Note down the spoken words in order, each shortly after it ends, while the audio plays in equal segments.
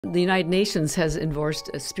The United Nations has endorsed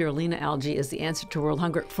spirulina algae as the answer to world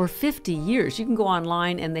hunger for 50 years. You can go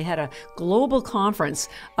online, and they had a global conference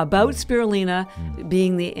about spirulina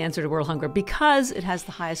being the answer to world hunger because it has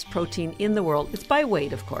the highest protein in the world. It's by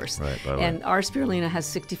weight, of course. Right, by weight. And our spirulina has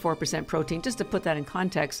 64% protein. Just to put that in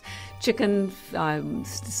context, chicken,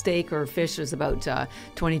 steak, or fish is about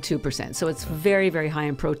 22%. So it's very, very high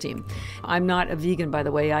in protein. I'm not a vegan, by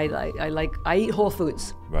the way. I eat whole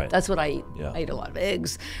foods. Right. That's what I eat. Yeah. I eat a lot of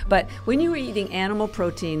eggs. But when you are eating animal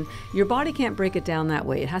protein, your body can't break it down that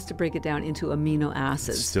way. It has to break it down into amino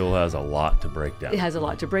acids. It still has a lot to break down. It has a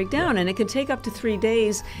lot to break down, and it can take up to 3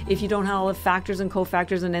 days if you don't have all the factors and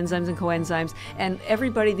cofactors and enzymes and coenzymes. And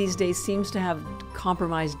everybody these days seems to have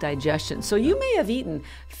compromised digestion. So you may have eaten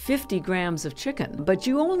 50 grams of chicken, but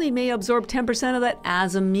you only may absorb 10% of that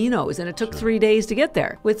as aminos, and it took 3 days to get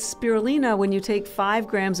there. With spirulina, when you take 5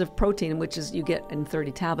 grams of protein, which is you get in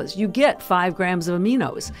 30 tablets, you get 5 grams of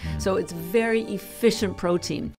aminos. So it's very efficient protein.